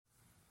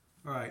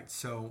All right,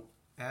 so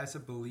as a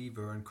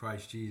believer in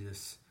Christ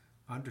Jesus,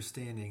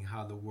 understanding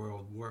how the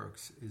world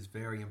works is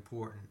very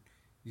important.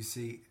 You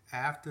see,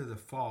 after the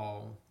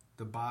fall,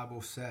 the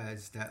Bible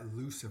says that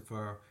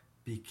Lucifer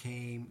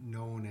became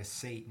known as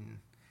Satan,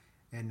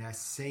 and that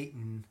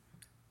Satan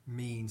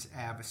means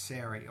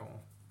adversarial,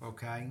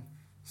 okay?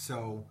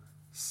 So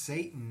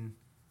Satan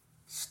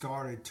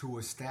started to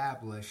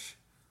establish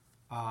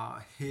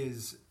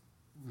his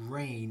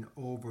reign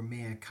over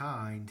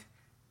mankind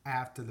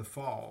after the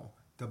fall.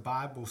 The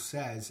Bible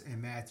says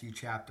in Matthew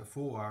chapter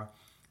 4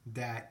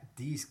 that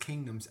these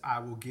kingdoms I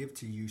will give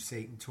to you,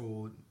 Satan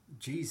told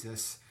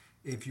Jesus,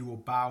 if you will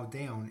bow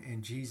down.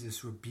 And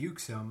Jesus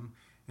rebukes him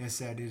and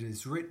said, it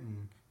is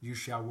written, you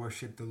shall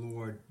worship the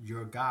Lord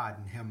your God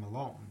and him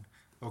alone.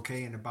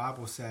 Okay, and the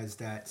Bible says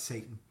that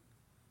Satan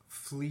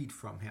fled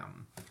from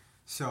him.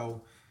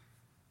 So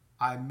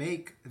I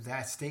make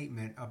that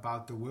statement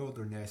about the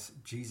wilderness,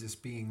 Jesus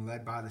being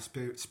led by the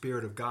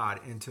Spirit of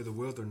God into the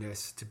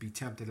wilderness to be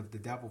tempted of the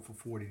devil for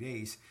 40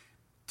 days,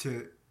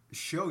 to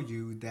show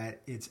you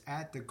that it's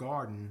at the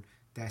garden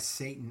that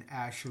Satan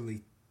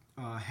actually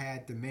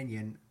had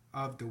dominion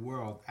of the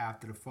world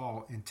after the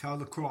fall until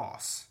the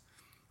cross,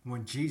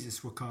 when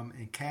Jesus would come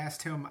and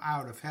cast him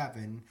out of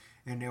heaven,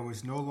 and there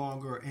was no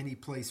longer any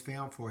place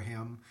found for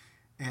him,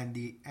 and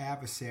the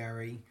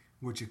adversary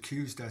which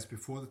accused us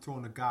before the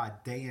throne of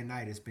God day and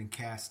night has been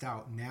cast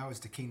out. Now is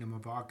the kingdom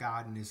of our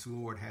God and his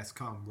Lord has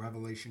come.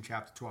 Revelation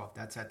chapter 12.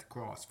 That's at the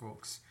cross,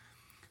 folks.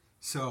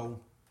 So,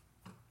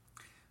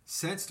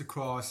 since the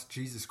cross,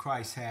 Jesus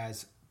Christ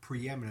has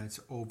preeminence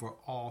over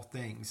all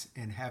things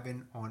in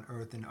heaven, on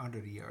earth, and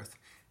under the earth.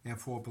 And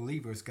for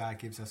believers, God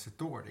gives us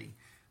authority.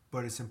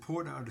 But it's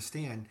important to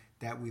understand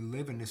that we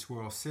live in this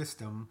world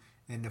system,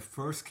 and the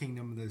first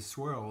kingdom of this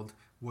world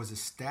was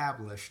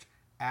established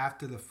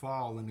after the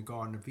fall in the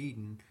Garden of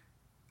Eden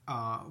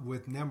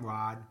with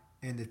Nimrod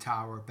and the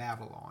Tower of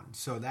Babylon.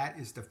 So that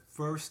is the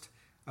first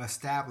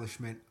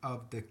establishment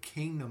of the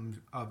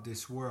kingdom of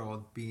this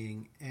world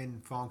being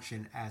in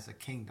function as a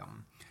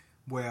kingdom,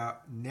 where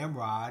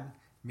Nimrod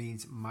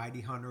means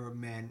mighty hunter of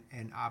men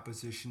in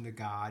opposition to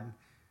God,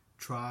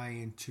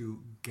 trying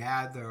to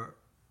gather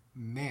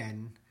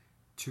men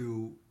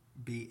to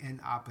be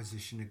in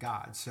opposition to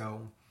God.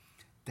 So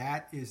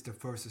that is the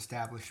first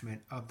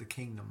establishment of the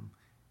kingdom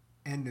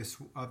in this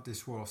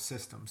world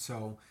system.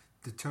 So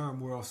the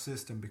term world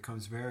system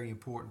becomes very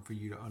important for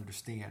you to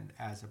understand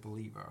as a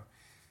believer,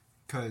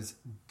 because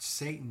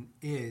Satan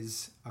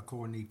is,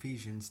 according to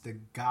Ephesians, the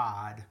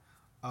god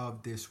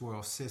of this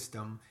world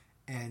system,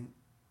 and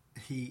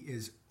he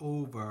is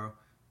over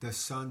the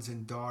sons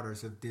and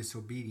daughters of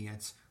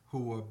disobedience who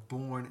were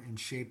born and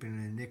shaped in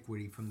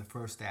iniquity from the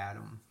first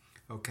Adam,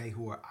 okay,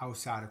 who are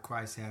outside of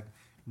Christ, have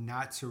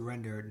not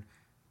surrendered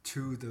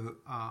to the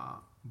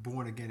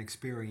born again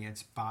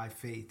experience by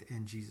faith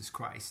in Jesus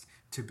Christ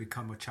to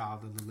become a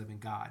child of the living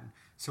God.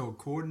 So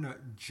according to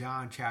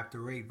John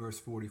chapter 8 verse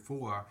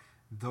 44,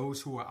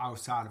 those who are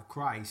outside of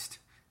Christ,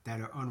 that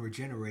are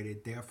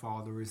unregenerated, their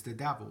father is the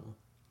devil.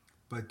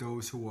 But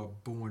those who are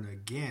born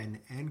again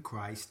in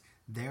Christ,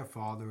 their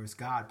father is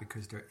God,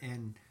 because they're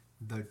in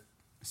the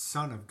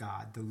Son of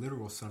God, the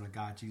literal Son of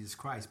God, Jesus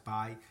Christ,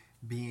 by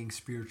being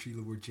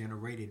spiritually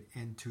regenerated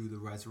into the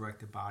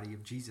resurrected body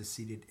of Jesus,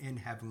 seated in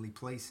heavenly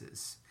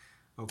places,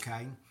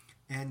 okay?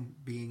 And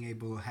being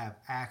able to have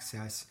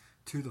access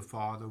to the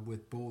Father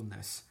with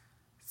boldness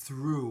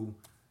through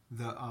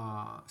the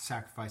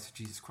sacrifice of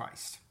Jesus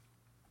Christ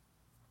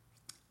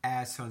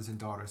as sons and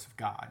daughters of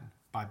God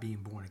by being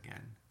born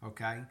again,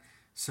 okay?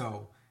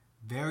 So,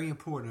 very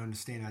important to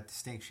understand that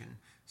distinction.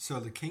 So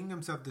the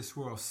kingdoms of this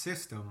world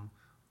system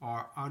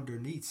are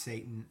underneath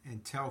Satan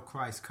until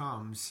Christ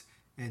comes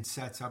and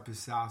sets up his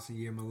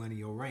 1,000-year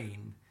millennial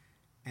reign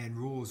and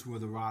rules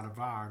with a rod of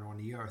iron on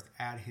the earth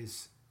at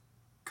his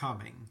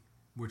coming,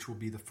 which will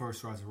be the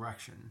first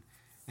resurrection.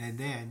 And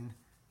then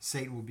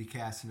Satan will be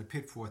cast in the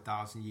pit for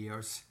 1,000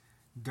 years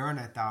during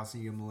that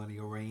 1,000-year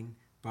millennial reign,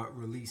 but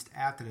released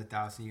after the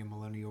 1,000-year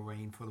millennial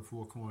reign for the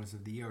four corners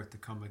of the earth to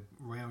come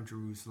around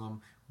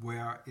Jerusalem,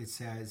 where it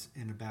says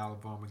in the battle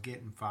of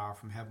Armageddon, fire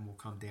from heaven will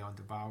come down,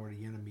 devour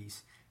the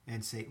enemies,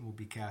 and Satan will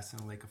be cast in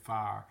a lake of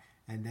fire.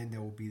 And then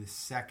there will be the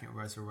second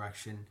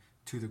resurrection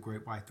to the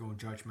great white throne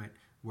judgment,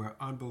 where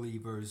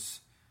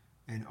unbelievers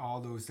and all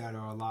those that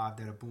are alive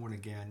that are born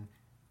again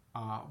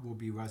will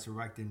be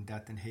resurrected, and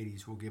death and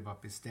Hades will give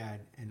up its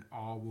dead, and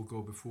all will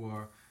go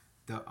before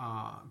the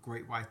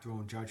great white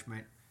throne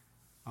judgment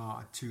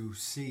to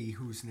see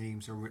whose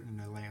names are written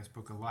in the Lamb's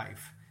Book of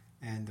Life.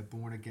 And the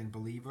born again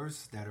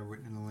believers that are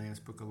written in the Lamb's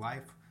Book of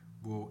Life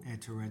will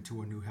enter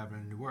into a new heaven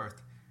and new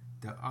earth.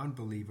 The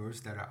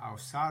unbelievers that are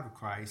outside of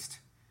Christ,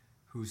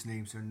 whose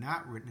names are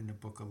not written in the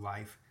Book of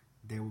Life,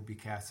 they will be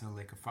cast in a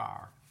lake of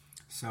fire.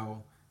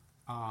 So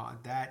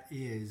that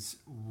is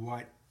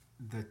what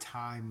the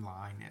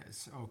timeline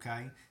is,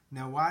 okay?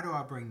 Now, why do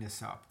I bring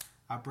this up?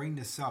 I bring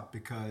this up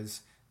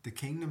because the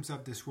kingdoms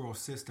of this world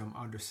system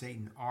under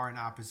Satan are in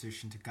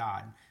opposition to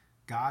God.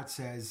 God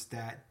says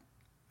that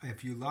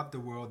if you love the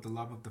world, the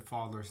love of the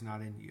Father is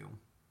not in you.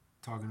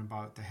 talking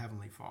about the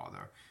Heavenly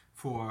Father.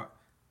 For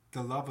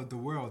the love of the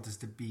world is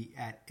to be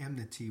at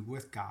enmity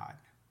with God,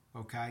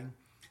 okay?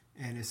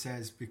 And it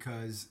says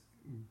because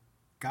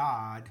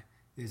God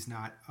is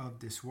not of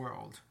this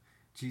world.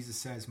 Jesus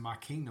says, my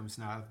kingdom's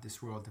not of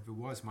this world. If it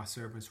was, my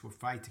servants would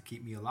fight to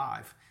keep me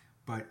alive.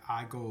 But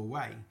I go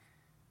away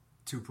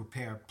to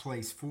prepare a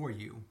place for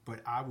you. But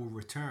I will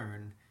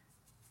return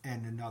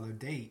in another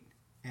date,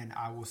 and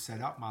I will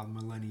set up my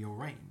millennial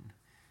reign.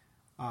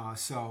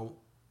 So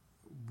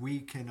we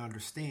can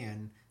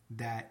understand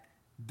that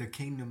the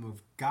kingdom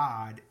of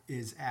God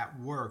is at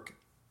work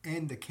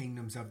in the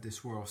kingdoms of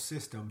this world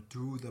system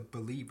through the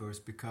believers,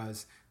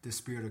 because the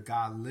Spirit of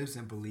God lives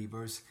in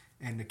believers,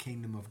 and the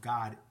kingdom of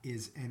God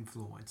is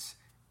influence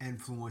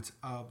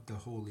of the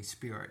Holy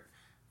Spirit.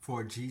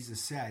 For Jesus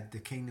said, the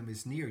kingdom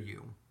is near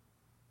you,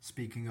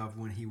 speaking of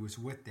when he was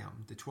with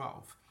them, the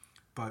 12.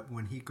 But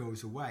when he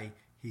goes away,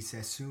 he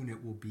says, soon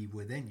it will be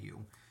within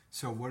you.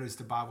 So what does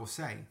the Bible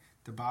say?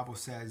 The Bible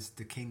says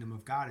the kingdom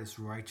of God is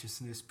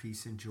righteousness,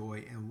 peace, and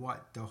joy, and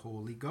what? The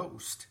Holy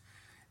Ghost.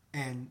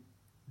 And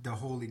the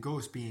Holy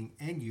Ghost being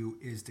in you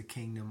is the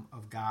kingdom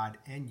of God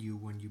in you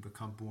when you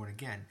become born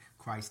again.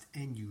 Christ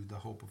in you, the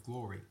hope of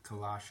glory.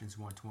 Colossians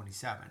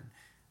 1:27.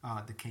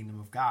 The kingdom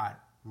of God,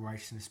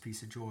 righteousness,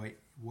 peace, and joy.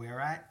 Where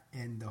at?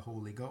 In the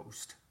Holy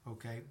Ghost.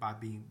 Okay? By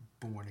being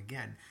born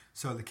again.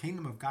 So the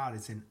kingdom of God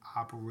is in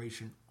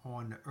operation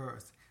on the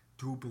earth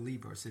through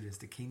believers. It is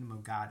the kingdom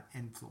of God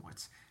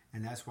influence.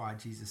 And that's why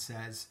Jesus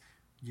says,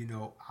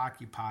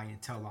 occupy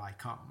until I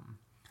come.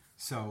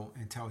 So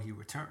until he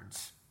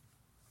returns.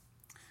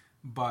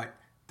 But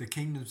the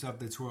kingdoms of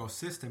this world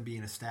system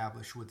being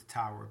established with the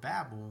Tower of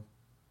Babel,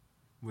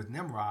 with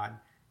Nimrod,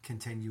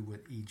 continue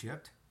with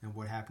Egypt. And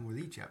what happened with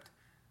Egypt?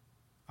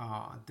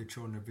 The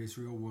children of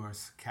Israel were in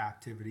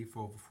captivity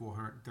for over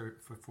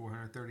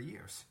 430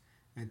 years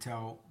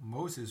until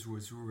Moses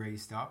was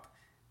raised up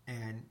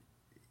and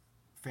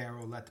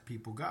Pharaoh let the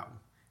people go.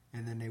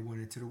 And then they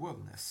went into the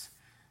wilderness.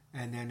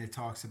 And then it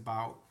talks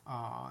about,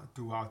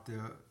 throughout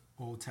the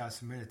Old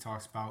Testament, it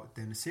talks about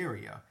then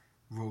Assyria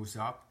rose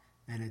up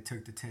and it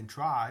took the 10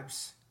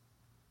 tribes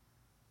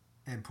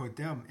and put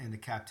them into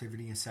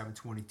captivity in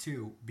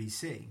 722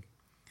 BC.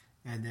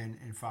 And then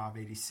in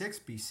 586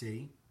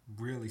 BC,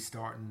 really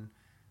starting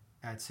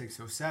at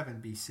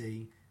 607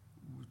 BC,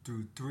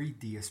 through 3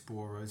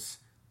 diasporas,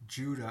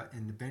 Judah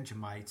and the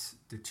Benjamites,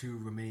 the 2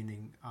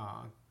 remaining,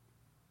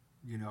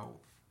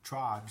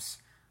 tribes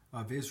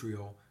of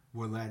Israel,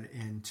 were led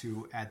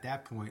into, at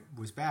that point,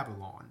 was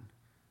Babylon.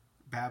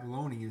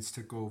 Babylonians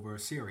took over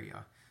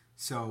Assyria.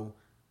 So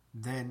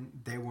then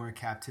they were in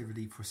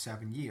captivity for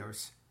 7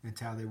 years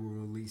until they were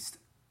released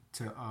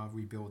to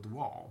rebuild the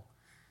wall.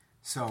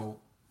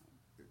 So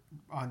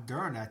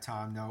during that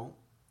time, though,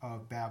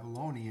 of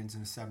Babylonians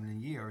in the 70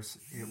 years,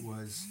 it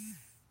was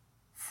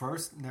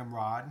first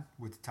Nimrod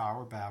with the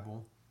Tower of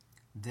Babel,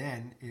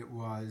 then it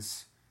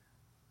was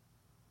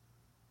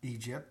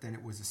Egypt, then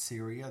it was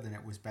Assyria, then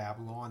it was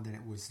Babylon, then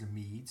it was the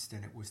Medes,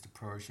 then it was the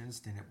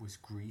Persians, then it was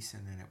Greece,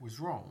 and then it was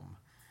Rome.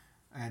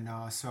 And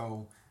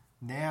so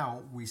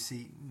now we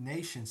see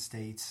nation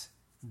states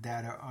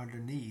that are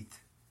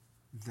underneath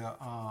the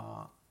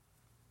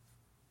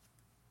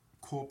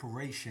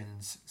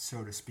corporations,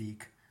 so to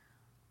speak,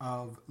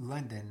 of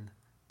London,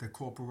 the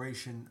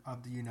corporation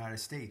of the United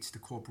States, the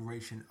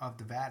corporation of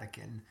the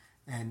Vatican,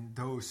 and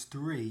those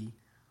 3,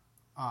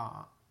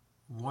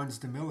 one's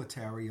the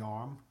military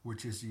arm,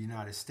 which is the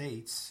United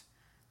States,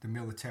 the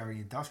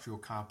military-industrial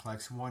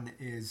complex. One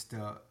is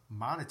the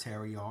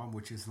monetary arm,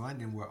 which is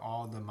London, where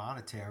all the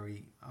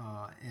monetary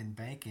and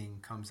banking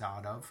comes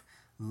out of.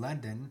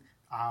 London,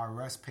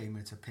 IRS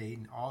payments are paid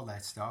and all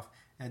that stuff.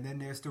 And then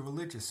there's the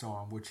religious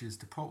arm, which is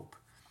the Pope.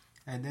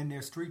 And then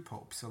there's 3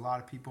 popes. A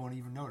lot of people don't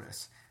even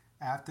notice.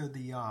 After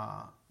the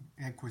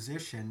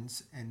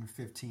Inquisitions in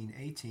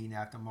 1518,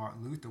 after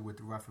Martin Luther with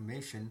the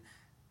Reformation,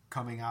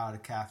 coming out of the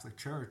Catholic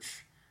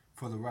Church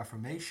for the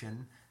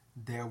Reformation,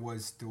 there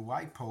was the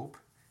white Pope,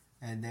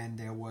 and then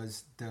there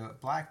was the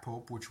black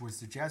Pope, which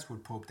was the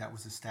Jesuit Pope that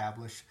was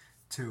established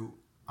to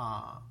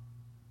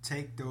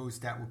take those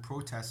that were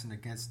protesting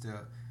against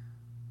the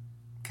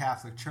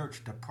Catholic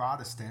Church, the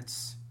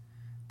Protestants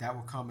that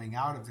were coming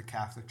out of the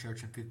Catholic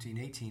Church in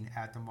 1518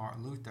 after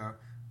Martin Luther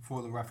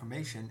for the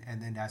Reformation,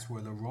 and then that's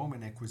where the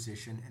Roman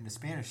Inquisition and the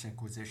Spanish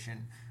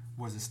Inquisition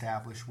was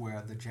established,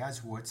 where the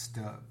Jesuits,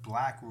 the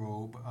black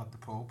robe of the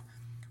Pope,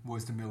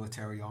 was the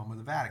military arm of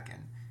the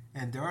Vatican.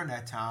 And during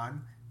that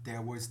time,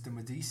 there was the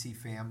Medici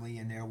family,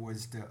 and there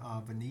was the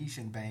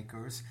Venetian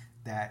bankers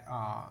that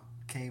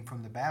came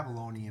from the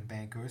Babylonian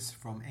bankers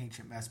from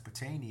ancient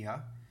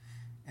Mesopotamia,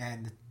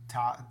 and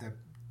the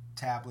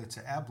tablets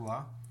of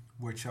Ebla,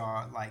 which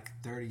are like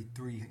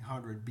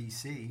 3300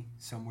 BC,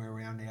 somewhere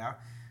around there,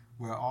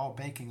 where all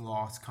banking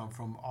laws come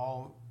from,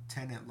 all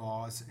tenant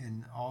laws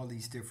and all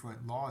these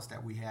different laws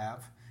that we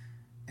have.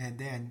 And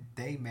then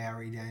they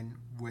married in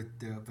with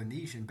the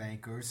Venetian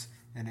bankers,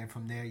 and then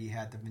from there you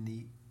had the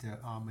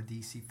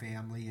Medici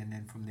family, and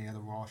then from there the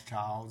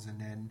Rothschilds,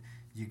 and then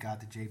you got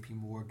the J.P.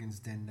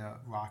 Morgans, then the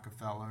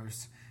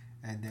Rockefellers,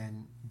 and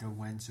then the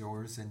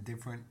Windsors and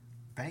different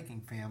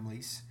banking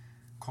families.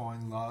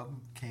 Coin Love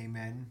came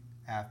in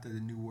after the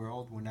New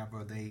World,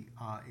 whenever they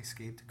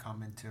escaped to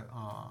come into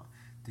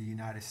the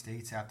United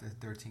States after the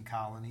 13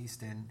 colonies.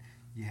 Then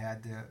you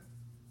had the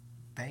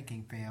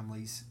banking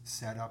families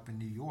set up in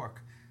New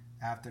York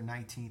after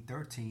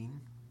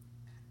 1913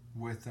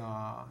 with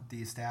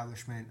the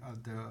establishment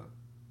of the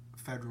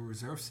Federal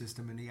Reserve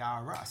System and the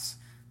IRS.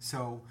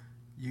 So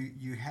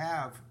you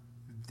have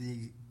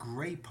the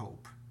Gray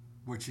Pope,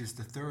 which is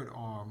the third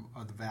arm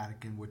of the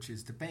Vatican, which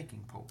is the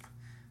banking pope.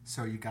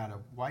 So you got a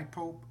white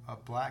pope, a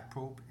black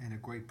pope, and a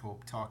gray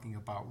pope talking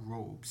about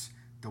robes.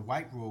 The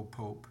white robe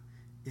pope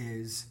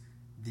is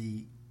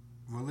the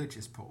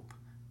religious pope.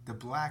 The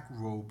black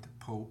robed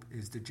pope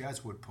is the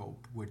Jesuit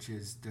pope, which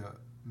is the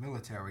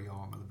military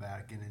arm of the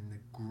Vatican, and the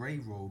gray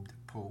robed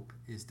pope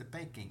is the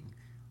banking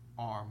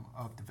arm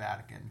of the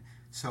Vatican.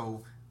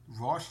 So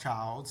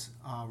Rothschild's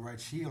red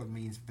shield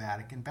means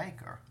Vatican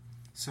banker.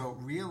 So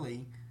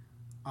really,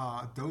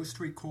 those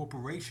three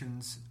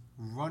corporations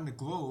run the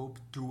globe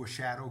through a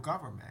shadow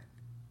government.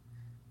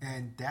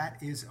 And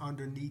that is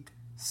underneath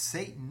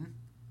Satan.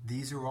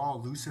 These are all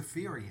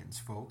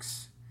Luciferians,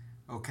 folks.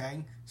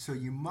 Okay? So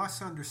you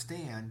must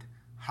understand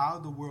how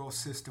the world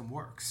system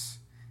works.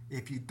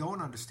 If you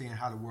don't understand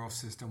how the world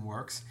system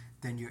works,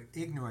 then you're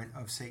ignorant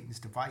of Satan's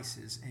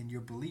devices and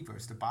you're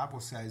believers. The Bible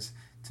says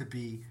to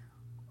be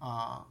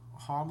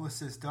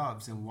harmless as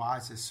doves and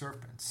wise as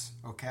serpents,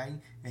 okay?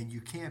 And you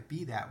can't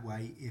be that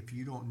way if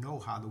you don't know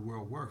how the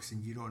world works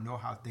and you don't know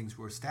how things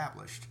were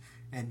established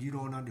and you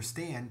don't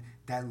understand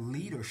that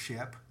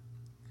leadership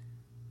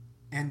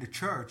in the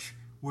church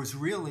was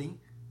really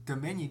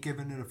dominion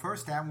given to the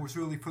first Adam, was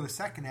really for the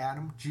second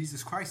Adam,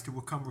 Jesus Christ, who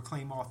will come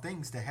reclaim all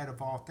things, the head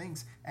of all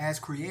things, as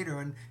creator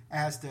and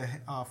as the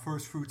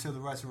first fruits of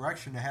the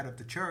resurrection, the head of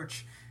the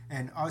church.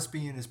 And us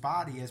being his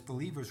body as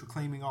believers,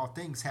 reclaiming all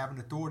things, having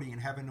authority in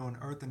heaven, on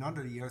earth, and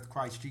under the earth,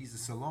 Christ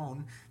Jesus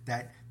alone,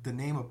 that the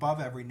name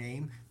above every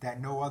name, that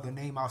no other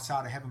name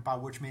outside of heaven by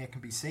which man can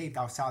be saved,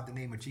 outside the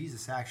name of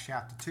Jesus, Acts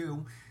chapter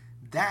 2,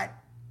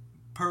 that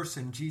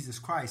person, Jesus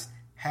Christ,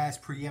 has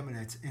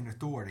preeminence in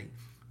authority.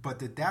 But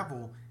the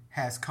devil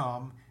has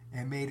come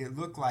and made it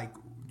look like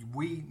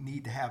we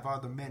need to have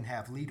other men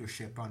have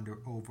leadership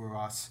over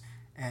us.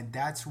 And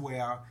that's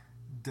where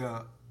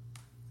the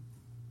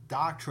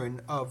doctrine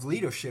of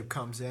leadership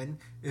comes in,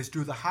 is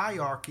through the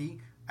hierarchy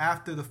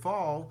after the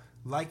fall,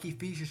 like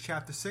Ephesians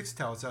chapter 6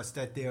 tells us,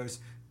 that there's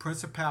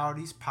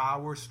principalities,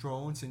 powers,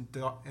 thrones, and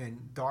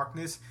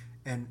darkness,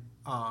 and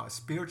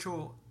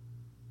spiritual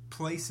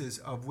places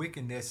of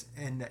wickedness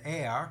in the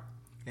air,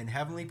 in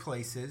heavenly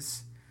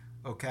places,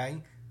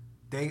 okay?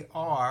 They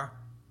are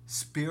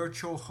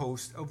spiritual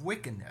hosts of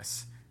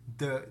wickedness.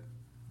 The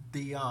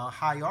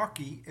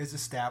hierarchy is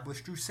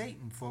established through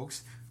Satan,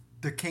 folks.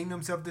 The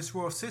kingdoms of this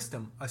world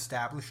system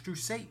established through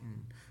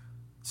Satan.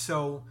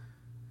 So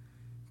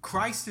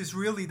Christ is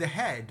really the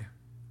head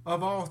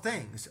of all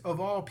things, of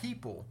all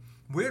people.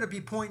 We're to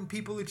be pointing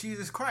people to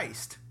Jesus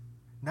Christ,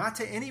 not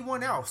to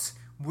anyone else.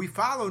 We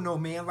follow no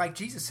man, like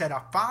Jesus said,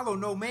 I follow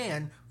no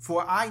man,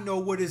 for I know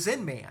what is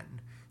in man.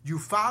 You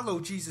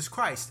follow Jesus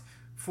Christ,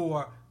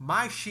 for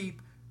my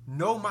sheep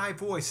know my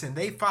voice and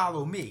they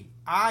follow me.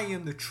 I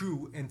am the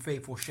true and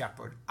faithful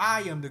shepherd.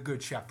 I am the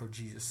good shepherd,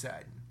 Jesus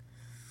said.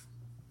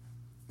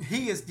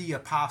 He is the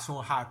apostle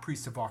and high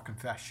priest of our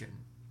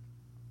confession.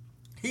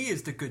 He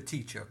is the good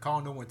teacher.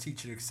 Call no one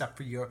teacher except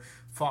for your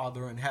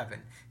Father in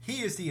heaven.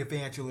 He is the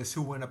evangelist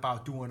who went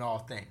about doing all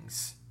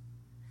things.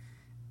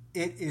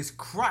 It is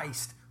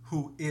Christ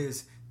who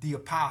is the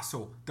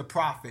apostle, the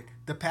prophet,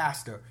 the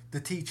pastor,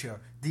 the teacher,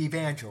 the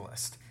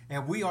evangelist.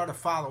 And we are to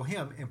follow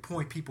him and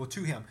point people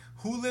to him.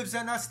 Who lives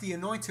in us? The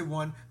anointed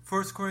one,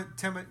 1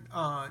 Corinthians,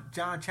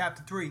 John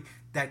chapter 3,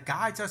 that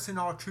guides us in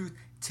all truth,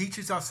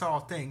 teaches us all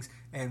things,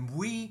 and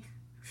we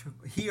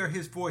hear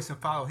his voice and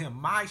follow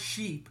him. My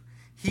sheep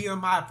hear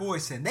my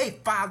voice and they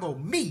follow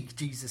me,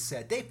 Jesus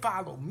said. They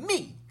follow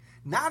me,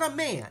 not a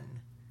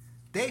man.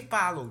 They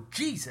follow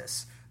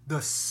Jesus,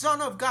 the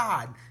Son of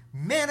God,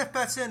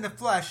 manifested in the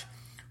flesh,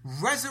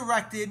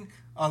 resurrected,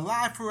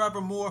 alive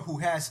forevermore, who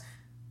has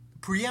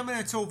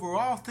preeminence over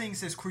all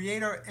things as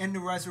creator and the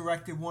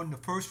resurrected one, the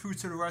first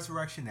fruits of the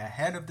resurrection, the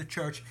head of the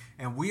church,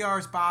 and we are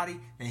his body,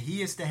 and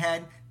he is the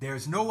head. There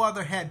is no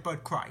other head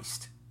but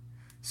Christ.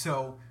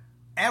 So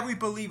every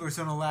believer is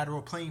on a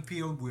lateral playing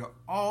field. We are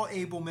all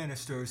able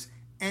ministers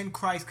in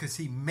Christ because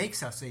he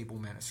makes us able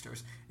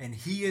ministers, and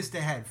he is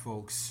the head,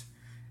 folks.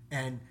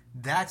 And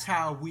that's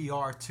how we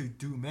are to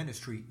do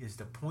ministry, is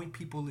to point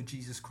people to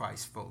Jesus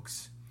Christ,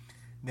 folks.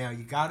 Now,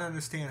 you got to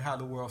understand how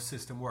the world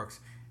system works.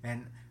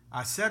 And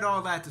I said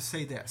all that to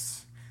say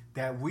this,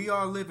 that we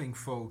are living,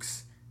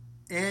 folks,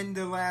 in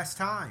the last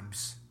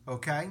times,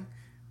 okay?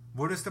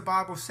 What does the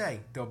Bible say?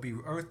 There'll be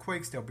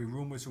earthquakes, there'll be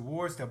rumors of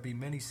wars, there'll be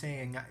many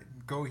saying,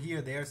 go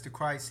here, there's the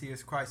Christ,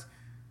 here's Christ.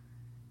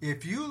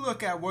 If you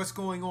look at what's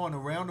going on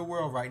around the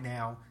world right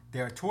now,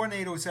 There are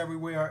tornadoes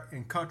everywhere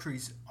in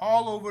countries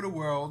all over the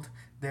world.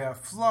 There are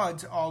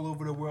floods all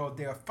over the world.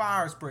 There are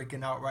fires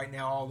breaking out right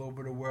now all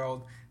over the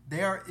world.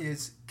 There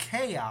is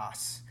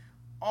chaos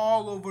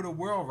all over the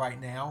world right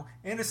now,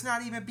 and it's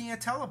not even being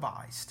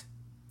televised.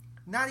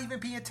 Not even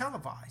being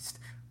televised.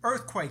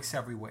 Earthquakes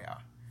everywhere.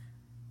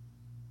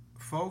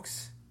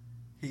 Folks,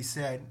 he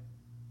said,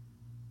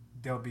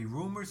 there'll be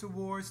rumors of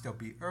wars, there'll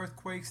be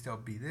earthquakes, there'll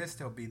be this,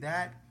 there'll be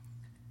that.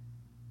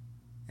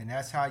 And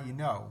that's how you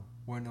know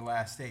we're in the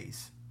last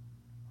days.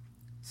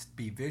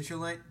 Be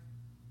vigilant,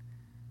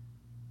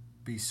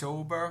 be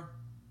sober,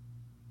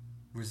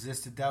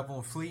 resist the devil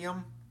and flee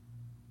him,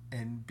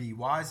 and be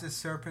wise as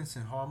serpents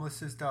and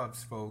harmless as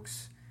doves,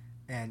 folks,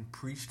 and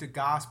preach the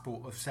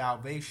gospel of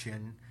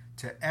salvation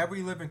to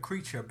every living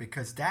creature,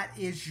 because that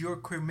is your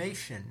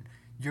commission.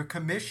 Your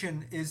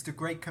commission is the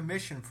Great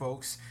Commission,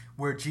 folks,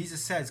 where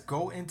Jesus says,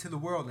 go into the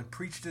world and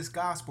preach this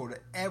gospel to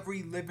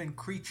every living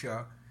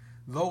creature.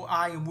 Lo,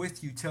 I am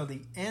with you till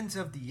the ends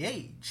of the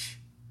age.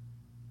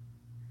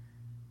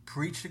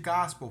 Preach the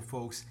gospel,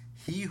 folks.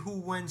 He who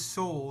wins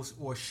souls,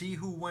 or she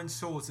who wins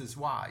souls, is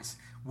wise.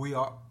 We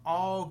are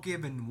all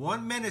given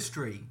one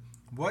ministry.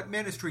 What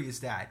ministry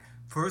is that?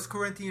 1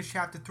 Corinthians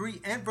chapter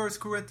 3 and 1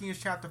 Corinthians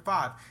chapter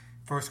 5.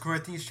 1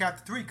 Corinthians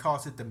chapter 3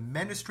 calls it the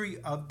ministry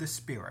of the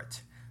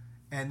Spirit.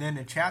 And then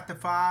in chapter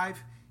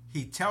 5,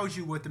 he tells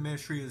you what the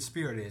ministry of the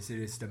Spirit is. It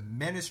is the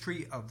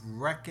ministry of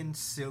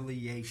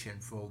reconciliation,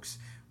 folks.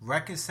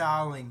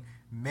 Reconciling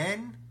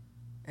men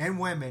and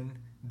women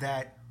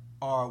that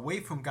are away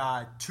from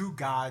God to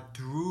God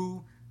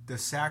through the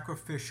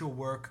sacrificial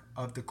work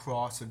of the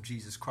cross of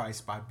Jesus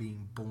Christ by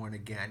being born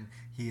again.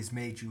 He has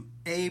made you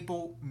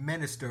able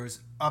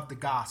ministers of the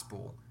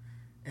gospel,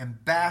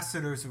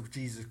 ambassadors of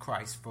Jesus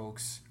Christ,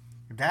 folks.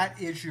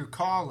 That is your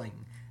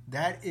calling.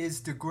 That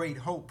is the great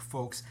hope,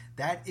 folks.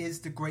 That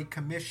is the Great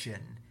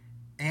Commission.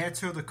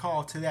 Answer the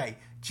call today.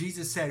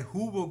 Jesus said,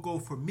 who will go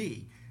for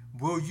me?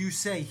 Will you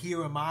say,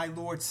 here am I,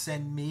 Lord,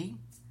 send me?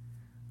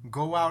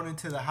 Go out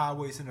into the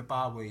highways and the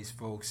byways,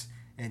 folks,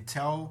 and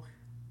tell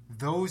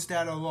those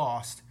that are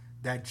lost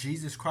that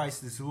Jesus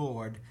Christ is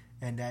Lord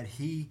and that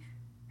he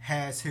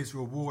has his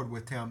reward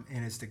with him,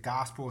 and it's the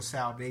gospel of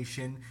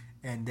salvation,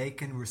 and they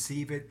can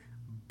receive it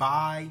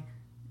by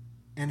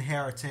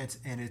inheritance,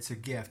 and it's a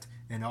gift,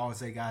 and all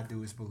they got to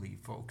do is believe,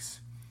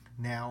 folks.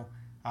 Now,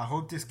 I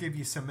hope this gives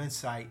you some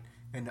insight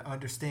into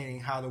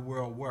understanding how the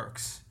world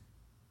works.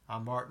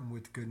 I'm Martin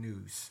with good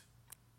news.